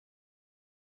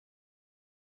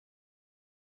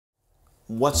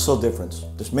What's so different?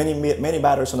 There's many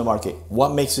batteries on the market.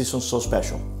 What makes this one so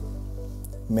special?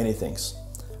 Many things.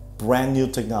 Brand new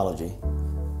technology.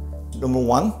 Number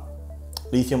one,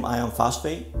 lithium iron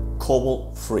phosphate,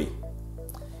 cobalt free.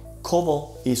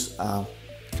 Cobalt is a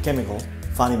chemical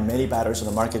found in many batteries on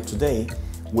the market today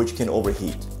which can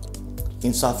overheat.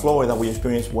 In South Florida, we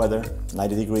experience weather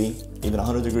 90 degrees, even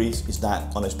 100 degrees is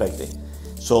not unexpected.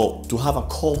 So to have a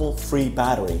cobalt-free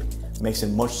battery makes it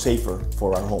much safer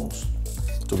for our homes.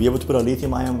 To be able to put a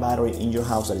lithium-ion battery in your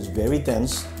house that is very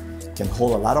dense, can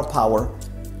hold a lot of power,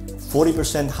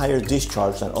 40% higher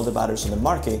discharge than other batteries on the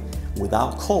market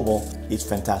without cobalt is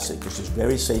fantastic because it's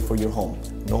very safe for your home.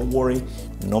 No worry,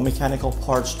 no mechanical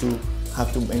parts to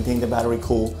have to maintain the battery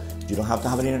cool. You don't have to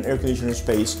have it in an air conditioner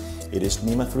space. It is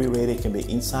NEMA 3 rated, can be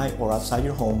inside or outside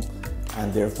your home,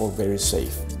 and therefore very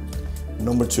safe.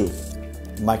 Number two,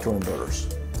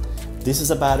 microinverters. This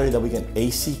is a battery that we can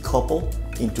AC couple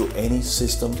into any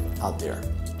system out there.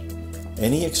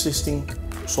 Any existing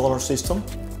solar system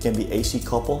can be AC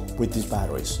coupled with these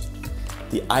batteries.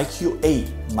 The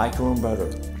IQ8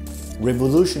 microinverter,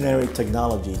 revolutionary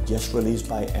technology just released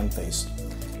by Enphase.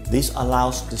 This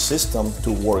allows the system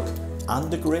to work on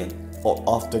the grid or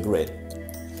off the grid.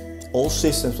 All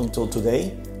systems until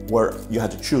today where you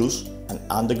had to choose an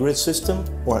on-the-grid system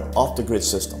or an off-the-grid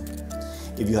system.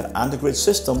 If you had an on-the-grid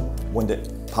system, when the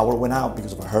power went out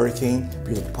because of a hurricane,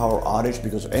 because of a power outage,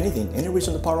 because of anything, any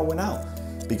reason the power went out,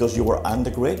 because you were on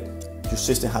the grid, your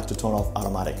system had to turn off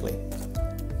automatically.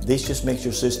 This just makes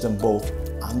your system both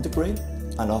on the grid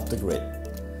and off the grid.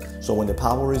 So when the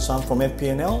power is on from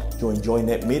FP&L, you enjoy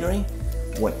net metering.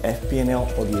 When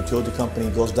FP&L or the utility company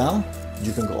goes down,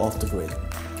 you can go off the grid.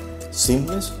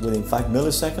 Seamless, within 5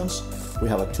 milliseconds, we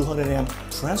have a 200 amp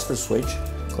transfer switch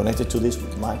connected to these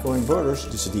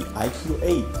microinverters. This is the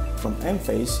IQ8 from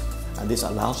Enphase, and this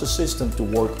allows the system to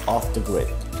work off the grid.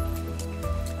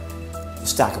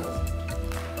 Stackable.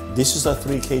 This is a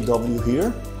 3 kW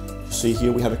here. You see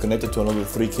here we have it connected to another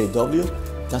 3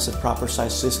 kW. That's a proper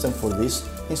size system for this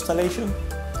installation.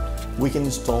 We can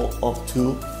install up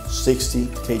to 60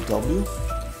 kW,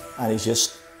 and it's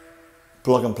just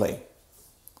plug and play.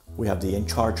 We have the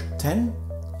Encharge 10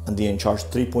 and the Encharge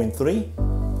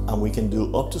 3.3, and we can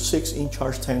do up to 6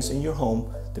 Encharge 10s in your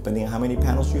home, depending on how many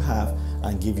panels you have,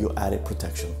 and give you added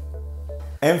protection.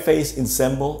 Enphase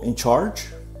Ensemble Encharge.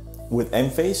 With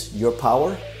Enphase, your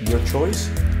power, your choice,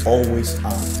 always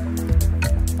on.